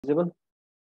Visible?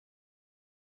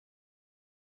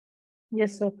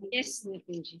 Yes, sir. Yes,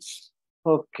 Nitinji.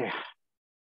 Okay.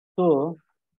 So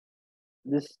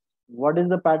this, what is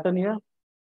the pattern here?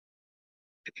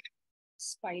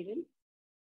 Spiral.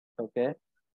 Okay.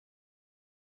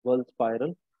 Whorl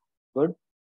spiral. Good.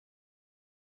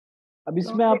 अब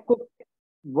इसमें आपको,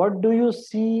 what do you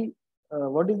see?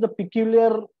 What is the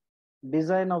peculiar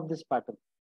design of this pattern?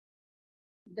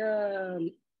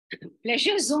 The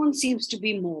pleasure zone seems to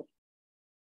be more.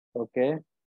 Okay.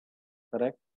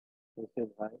 Correct. This is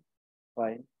high.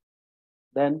 Fine.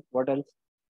 Then what else?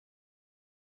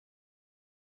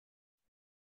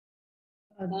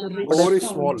 The Core is ridge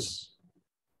small.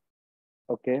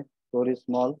 Okay. Core is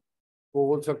small.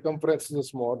 Whole circumference is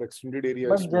small. Extended area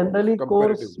But is small. generally core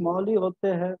comparatively. small ही होते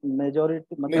हैं.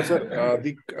 Majority. No, sir.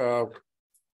 The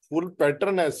full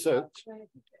pattern as such,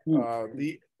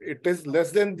 it is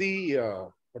less than the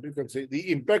what you can say.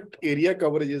 The impact area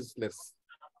coverage is less.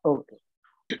 Okay.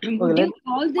 Would Okay, you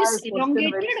call this my question very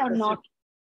elongated or not? specific.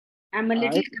 I'm a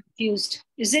little confused.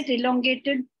 Is it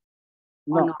elongated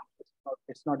or No, not?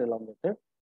 it's not elongated.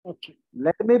 Okay.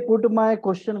 Let me put my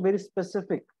question very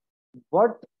specific.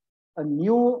 What a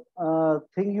new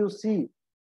thing you see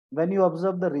when you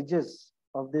observe the ridges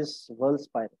of this Whorl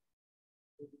spiral?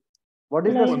 What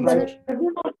is the Like strike?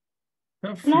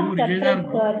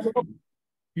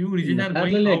 Few regions are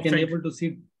going parallelly, I can outside. able to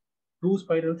see two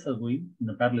spirals are going in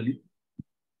the parallelly.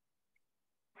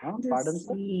 Pardon,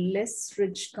 sir? Less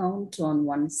ridge count on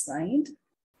one side.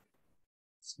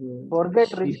 So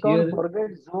Forget ridge count, here, forget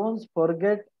zones,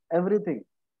 forget everything.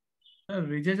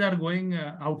 Ridges are going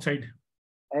outside.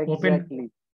 Exactly.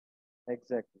 Open.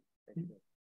 Exactly.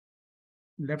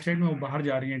 Left side में वो बाहर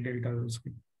जा रही हैं delta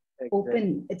उसकी.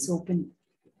 Open. It's open.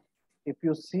 If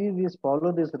you see these,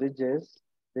 follow these ridges,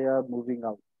 they are moving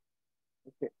out.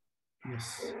 Okay.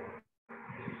 Yes.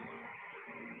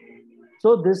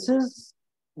 So this is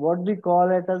what we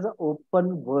call it as an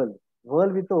open whorl. Whorl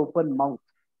with an open mouth.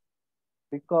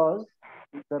 Because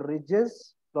the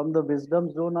ridges from the wisdom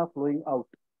zone are flowing out.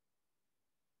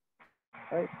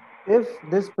 Right? If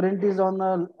this print is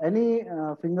on any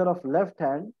finger of left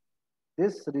hand,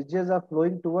 these ridges are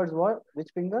flowing towards what? Which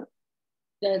finger?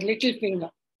 The little finger.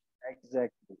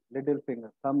 Exactly. Little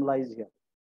finger. Thumb lies here.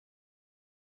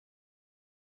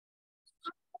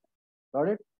 Got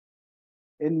it?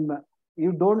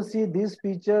 You don't see these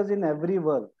features in every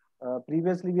whorl.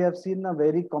 Previously, we have seen a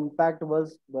very compact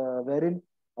whorls wherein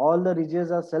all the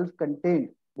ridges are self-contained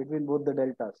between both the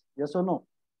deltas. Yes or no?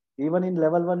 Even in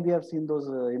level 1, we have seen those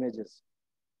images.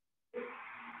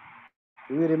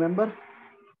 Do you remember?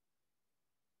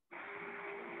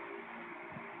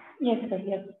 yes, sir.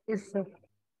 Yes, sir.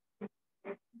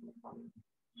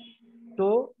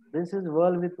 So this is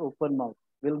whorl with open mouth.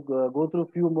 We'll go through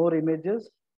few more images.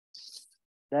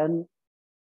 Then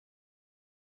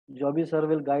Joby sir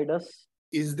will guide us.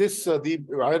 Is this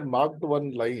I had marked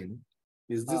one line.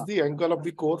 Is this the angle of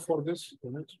the core for this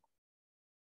image?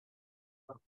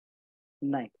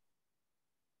 नहीं,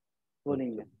 वो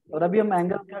नहीं है. और अभी हम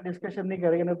angle का discussion नहीं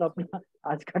करेंगे ना, तो अपना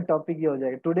आज का टॉपिक ही हो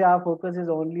जाएगा. Today our focus is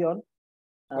only on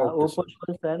open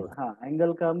whorls and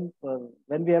angle का हम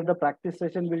when we have the practice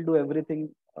session we'll do everything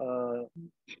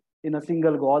in a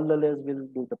single go. All the layers will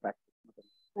do the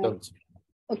practice.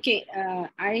 Okay,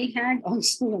 I had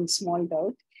also one small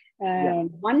doubt.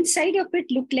 One side of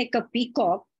it looked like a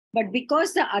peacock, but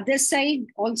because the other side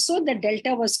also the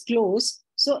delta was close,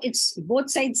 so it's both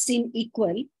sides seem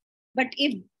equal. But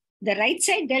if the right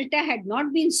side delta had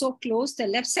not been so close, the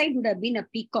left side would have been a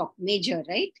peacock major,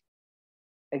 right?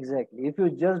 Exactly. If you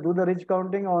just do the ridge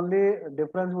counting, only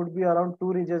difference would be around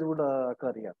 2 ridges would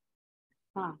occur here.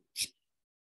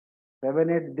 7,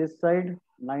 8 this side,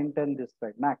 9, 10 this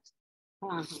side, max.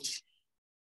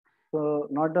 So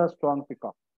not a strong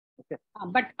peacock. Okay.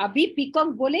 But अभी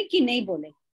peacock बोले कि नहीं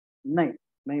बोले?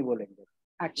 नहीं बोलेंगे.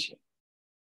 अच्छा.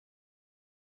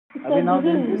 So now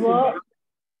this is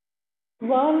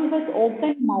whorl with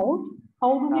open mouth.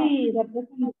 How do we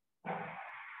represent it?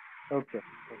 Okay.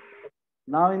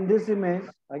 Now in this image,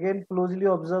 again closely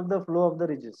observe the flow of the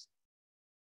ridges.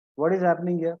 What is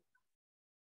happening here?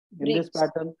 In this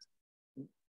pattern,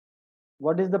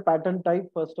 what is the pattern type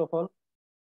first of all?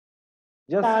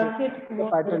 Just the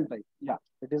pattern type. Yeah,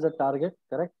 it is a target,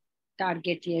 correct?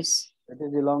 Target, yes. It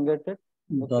is elongated.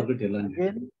 Target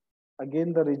elongated.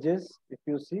 Again the ridges, if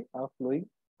you see, are flowing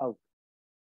out.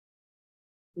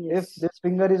 Yes. If this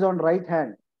finger is on right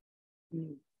hand,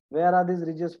 where are these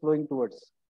ridges flowing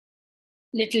towards?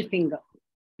 Little finger.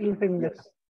 Yes.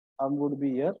 Thumb would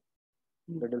be here.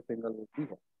 Little finger would be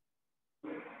here.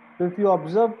 So if you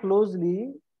observe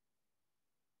closely,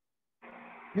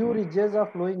 few ridges are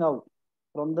flowing out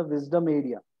from the wisdom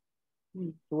area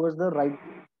towards the right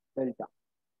delta.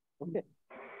 Okay.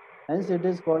 Hence it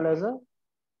is called as a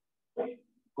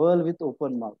whorl with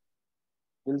open mouth.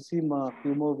 We'll see a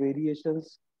few more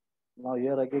variations. Now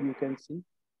here again you can see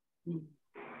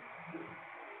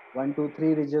 1, 2,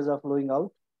 3 ridges are flowing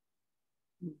out.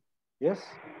 Yes.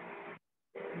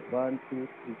 1, 2,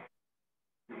 3.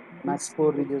 Max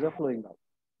 4 ridges are flowing out.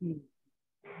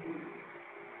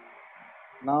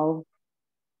 Now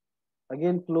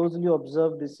again closely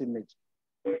observe this image.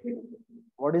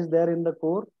 What is there in the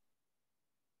core?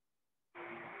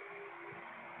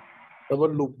 Double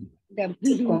loop.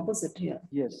 Composite here.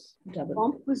 Yes. Double.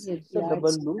 Composite. It's a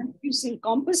double loop. Confusing.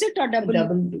 Composite or double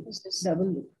Double loop? loop. Double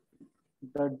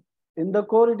loop. In the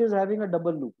core, it is having a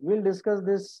double loop. We'll discuss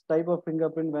this type of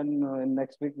fingerprint when in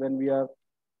next week when we are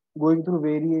going through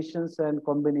variations and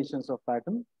combinations of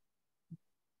pattern.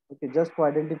 Okay, just for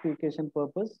identification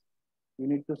purpose, you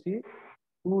need to see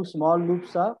two small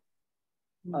loops are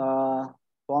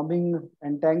forming,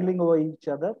 entangling over each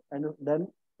other, and then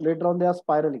later on they are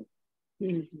spiraling.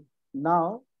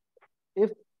 Now,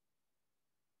 if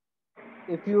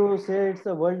you say it's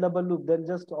a whorl double loop, then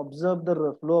just observe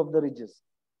the flow of the ridges.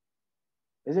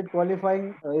 Is it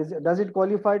qualifying? Does it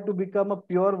qualify to become a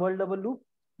pure whorl double loop?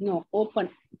 No, open.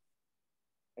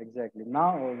 Exactly.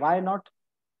 Now, why not?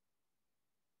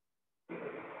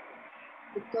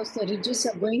 Because the ridges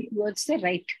are going towards the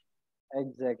right.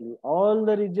 Exactly. All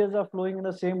the ridges are flowing in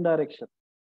the same direction.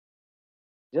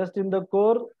 Just in the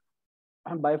core,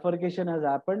 bifurcation has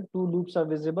happened. Two loops are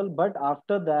visible, but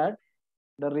after that,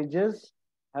 the ridges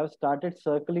have started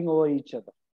circling over each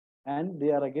other, and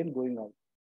they are again going out.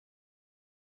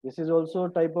 This is also a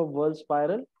type of whorl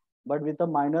spiral, but with a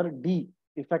minor D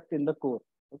effect in the core.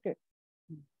 Okay.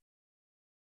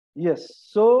 Yes.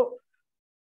 So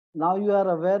now you are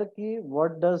aware ki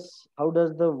how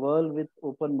does the whorl with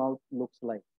open mouth looks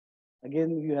like.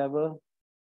 Again, you have a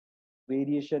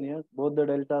variation here. Both the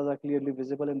deltas are clearly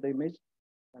visible in the image,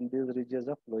 and these ridges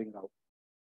are flowing out.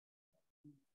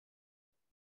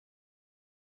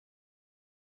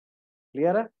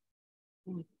 Clear है?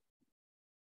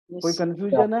 कोई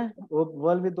confusion है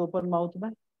whorl with open mouth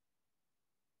में?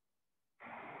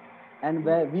 And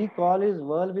where we call is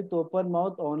whorl with open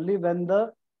mouth only when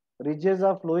the ridges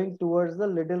are flowing towards the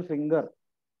little finger.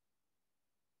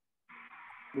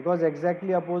 Because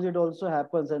exactly opposite also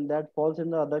happens, and that falls in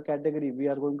the other category. We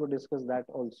are going to discuss that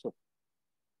also.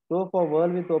 So for whorl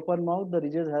with open mouth, the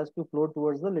ridges has to flow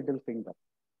towards the little finger.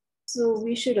 So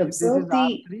we should observe the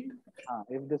R3.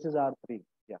 If this is R3,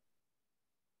 yeah.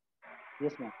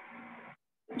 Yes, ma'am.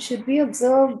 Should we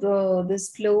observe this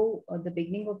flow, the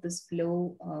beginning of this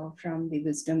flow from the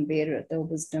wisdom where the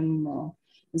wisdom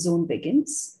zone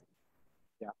begins?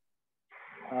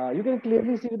 Yeah. You can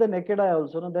clearly see with the naked eye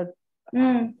also, no, that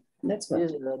that's what.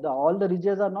 Yes, all the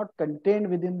ridges are not contained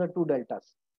within the two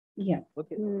deltas. Yeah.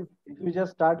 Okay. If you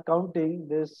just start counting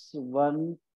this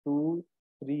 1, 2,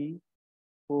 3,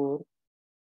 4,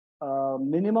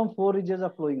 minimum 4 ridges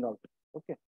are flowing out.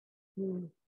 Okay.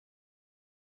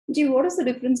 Gee, what is the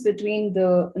difference between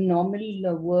the normal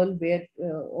whorl where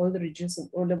all the ridges,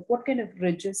 or what kind of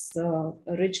ridges,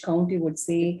 ridge count you would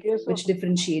say, which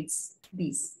differentiates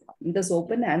these? This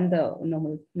open and the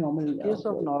normal. In case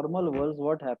of normal whorls,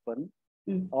 what happened?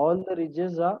 All the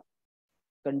ridges are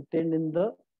contained in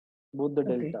the both the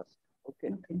deltas.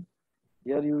 Okay.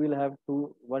 Here you will have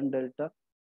one delta.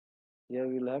 Here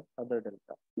we will have other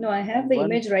delta. No, I have the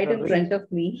image right in front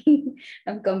of me.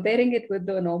 I'm comparing it with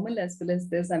the normal as well as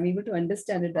this. I'm able to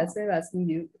understand it. That's why I'm asking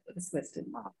you this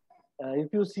question.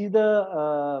 If you see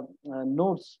the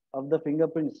notes of the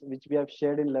fingerprints, which we have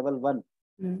shared in level 1,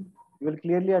 you will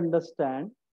clearly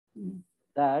understand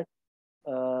that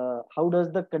how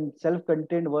does the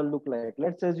self-contained whorl look like.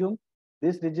 Let's assume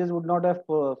these ridges would not have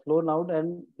flown out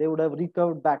and they would have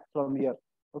recurved back from here.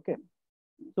 Okay.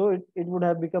 So it would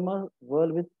have become a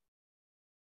whorl with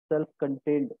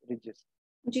self-contained ridges.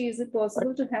 Gee, is it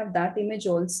possible to have that image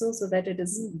also so that it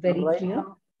is very clear?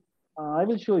 Now, I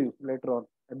will show you later on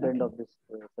at the end of this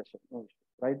session. No issue.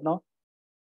 Right now,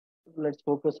 let's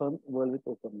focus on whorl with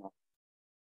open mouth.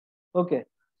 Okay.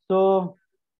 So,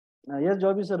 yes,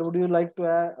 Joby sir, would you like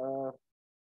to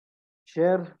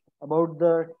share about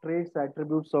the traits,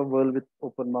 attributes of whorl with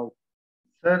open mouth?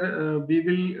 Sir, we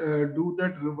will do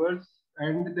that reverse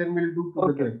and then we'll do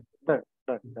together. Okay.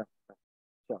 Done.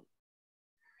 Sure.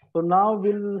 So now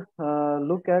we'll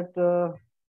look at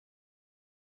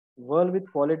whorl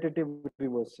with qualitative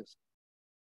reverses.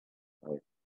 Right.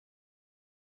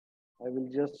 I will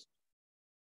just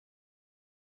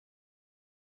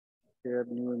share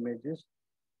new images.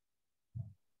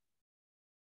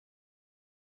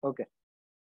 Okay.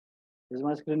 Is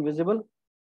my screen visible?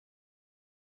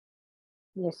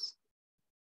 Yes.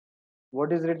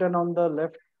 What is written on the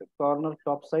left corner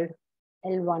top side?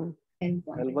 L1.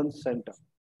 L1 center.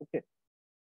 Okay.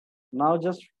 Now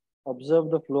just observe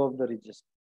the flow of the ridges.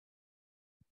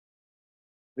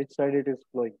 Which side it is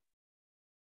flowing?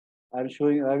 I will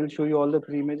show you all the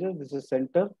three images. This is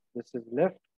center, this is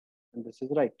left, and this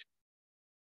is right.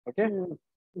 Okay.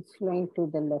 It's flowing to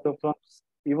the left. So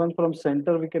even from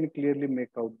center, we can clearly make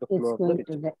out the flow of the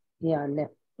ridges.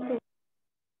 Left.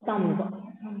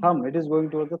 Thumb. It is going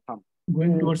towards the thumb.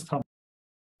 Going towards thumb.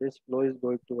 This flow is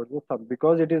going towards the thumb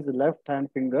because it is the left hand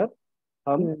finger.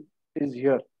 Thumb is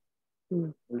here.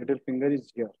 Little finger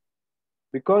is here.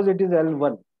 Because it is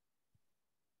L1.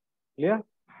 Clear?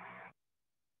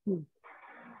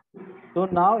 So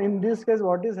now in this case,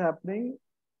 what is happening?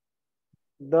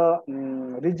 The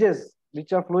ridges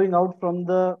which are flowing out from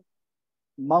the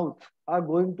mouth are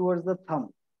going towards the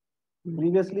thumb.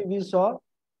 Previously, we saw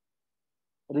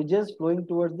ridges flowing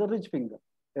towards the ridge finger,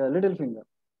 little finger.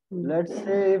 Let's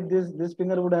say if this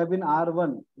finger would have been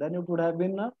R1, then it would have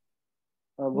been a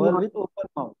whorl with open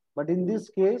mouth. But in this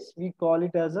case, we call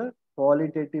it as a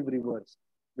qualitative reverse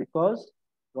because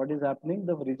what is happening?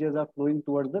 The ridges are flowing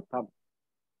towards the thumb.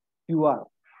 QR.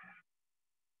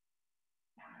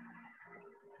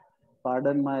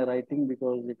 Pardon my writing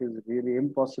because it is really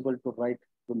impossible to write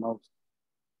to mouse.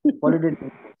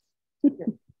 Qualitative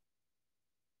reverse.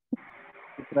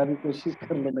 इतना भी कोशिश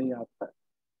कर लो नहीं आता.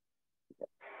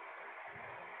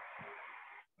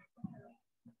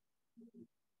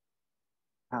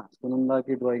 हाँ, सुनंदा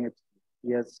की drawing अच्छी.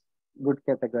 Yes, good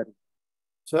category.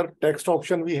 Sir, text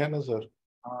option भी है ना sir?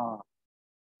 हाँ,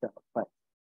 चलो fine.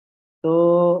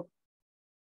 So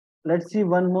let's see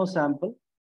one more sample.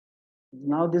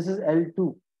 Now this is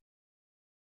L2.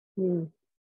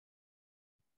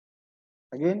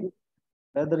 Again,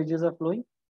 where the ridges are flowing?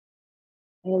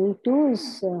 L2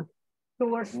 is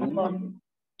Towards the thumb.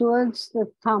 towards the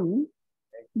thumb,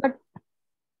 but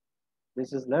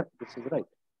this is left, this is right.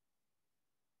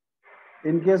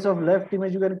 In case of left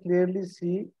image, you can clearly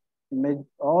see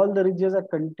all the ridges are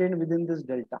contained within this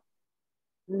delta.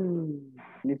 And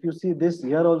if you see this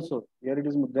here also, here it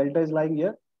is delta is lying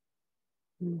here.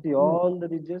 See all the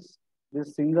ridges,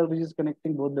 this single ridge is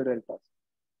connecting both the deltas.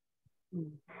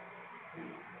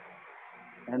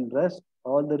 And rest,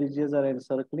 all the ridges are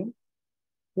encircling.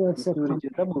 towards the Few thumb.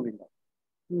 ridges are moving up.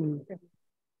 Okay.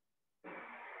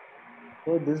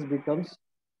 So this becomes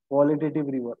qualitative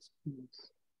reverse.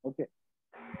 Okay.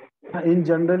 In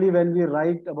generally, when we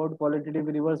write about qualitative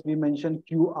reverse, we mention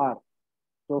QR.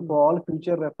 So for all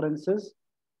future references,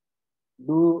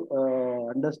 do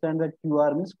understand that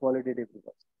QR means qualitative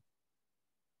reverse.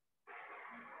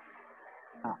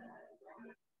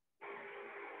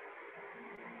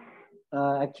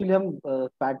 Actually हम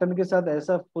pattern के साथ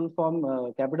ऐसा full form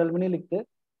capital में नहीं लिखते,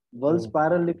 whorl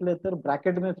spiral लिख लेते और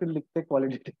ब्रैकेट में फिर लिखते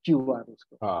क्वालिटेटिव क्यूआर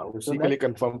उसको. हाँ, उसी के लिए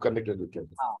कंफर्म करने के लिए लिखते हैं.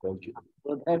 Thank you.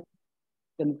 So that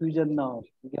confusion ना हो,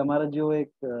 क्योंकि हमारा जो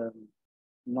एक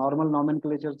नॉर्मल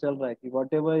नॉमेनक्लेचर चल रहा है कि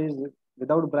whatever is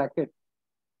without bracket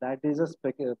that is a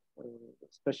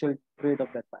special trait of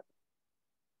that pattern.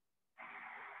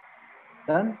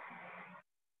 Done?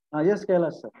 Yes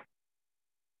Kailash sir.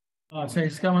 अच्छा,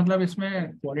 इसका मतलब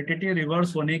इसमें क्वालिटेटिव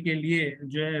रिवर्स होने के लिए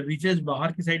जो है रीचेस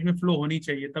बाहर की साइड में फ्लो होनी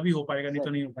चाहिए, तभी हो पाएगा, नहीं तो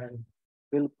नहीं हो पाएगा.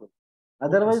 बिल्कुल.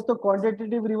 अदरवाइज तो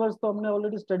क्वांटिटेटिव रिवर्स तो हमने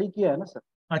ऑलरेडी स्टडी किया है ना सर.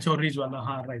 अच्छा, और रीच वाला,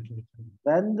 हाँ right.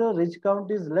 When the ridge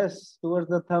count is less towards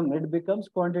the thumb, it becomes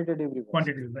quantitative reverse.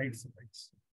 Quantitative, right.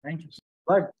 Thank you.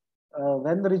 But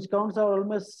when the ridge counts are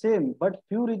almost same, but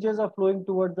few ridges are flowing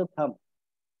towards the thumb,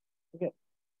 okay,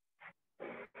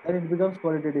 then it becomes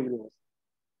qualitative reverse.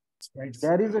 Right.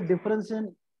 There is a difference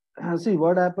in see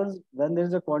what happens when there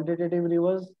is a quantitative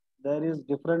reverse. There is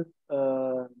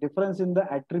difference in the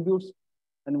attributes,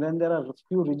 and when there are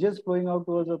few ridges flowing out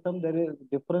towards the thumb, there is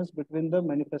difference between the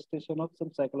manifestation of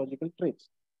some psychological traits.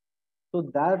 So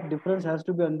that difference has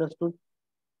to be understood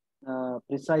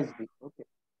precisely. Okay.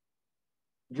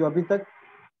 जो अभी तक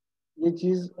ये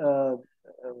चीज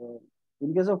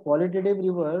in case of qualitative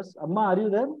reverse, Amma, are you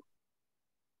there?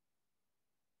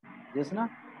 Yes, na?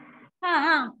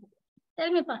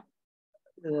 Tell me, Pa.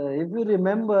 If you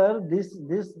remember, this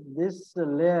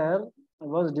layer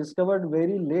was discovered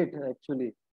very late.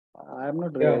 Actually, I am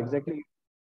not exactly.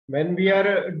 When we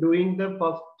are doing the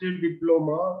first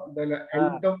diploma, the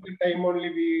end of the time only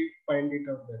we find it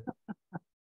out there.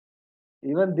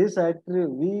 Even this actually,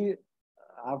 we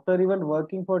after even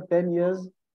working for 10 years,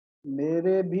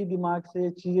 मेरे भी दिमाग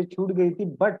से चीजें छूट गई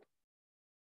थी. But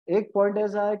एक point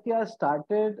ऐसा है कि I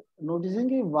started noticing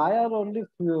कि why are only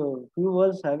few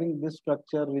words having this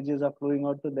structure which is flowing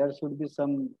out, so there should be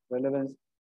some relevance.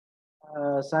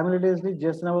 Simultaneously,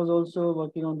 Jasna was also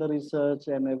working on the research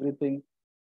and everything,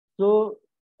 so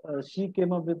she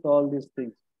came up with all these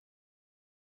things.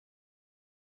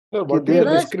 Sir, what is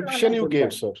the description you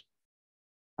gave, sir?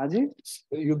 Haji?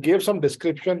 You gave some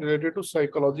description related to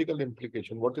psychological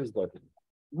implication. What is that?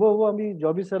 वो अभी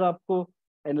जो भी sir आपको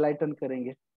enlighten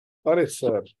करेंगे. अरे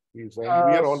sir, we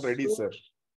are all ready, sir.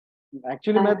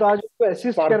 Actually, मैं तो आज उसको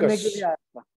assist करने के लिए आया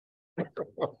था.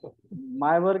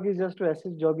 My work is just to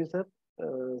assist Joby sir.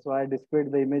 So I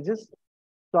displayed the images.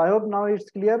 So I hope now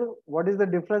it's clear what is the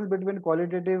difference between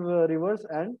qualitative reverse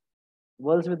and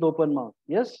whorls with open mouth.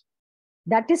 Yes?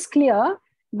 That is clear.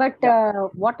 But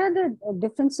what are the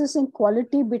differences in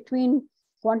quality between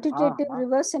quantitative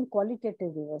reverse and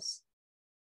qualitative reverse?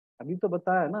 अभी तो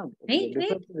बताया ना.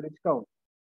 Difference in rich count.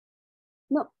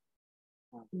 No.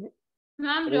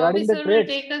 Ma'am, Joby sir will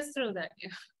take us through that.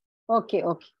 Okay.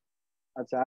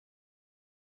 अच्छा,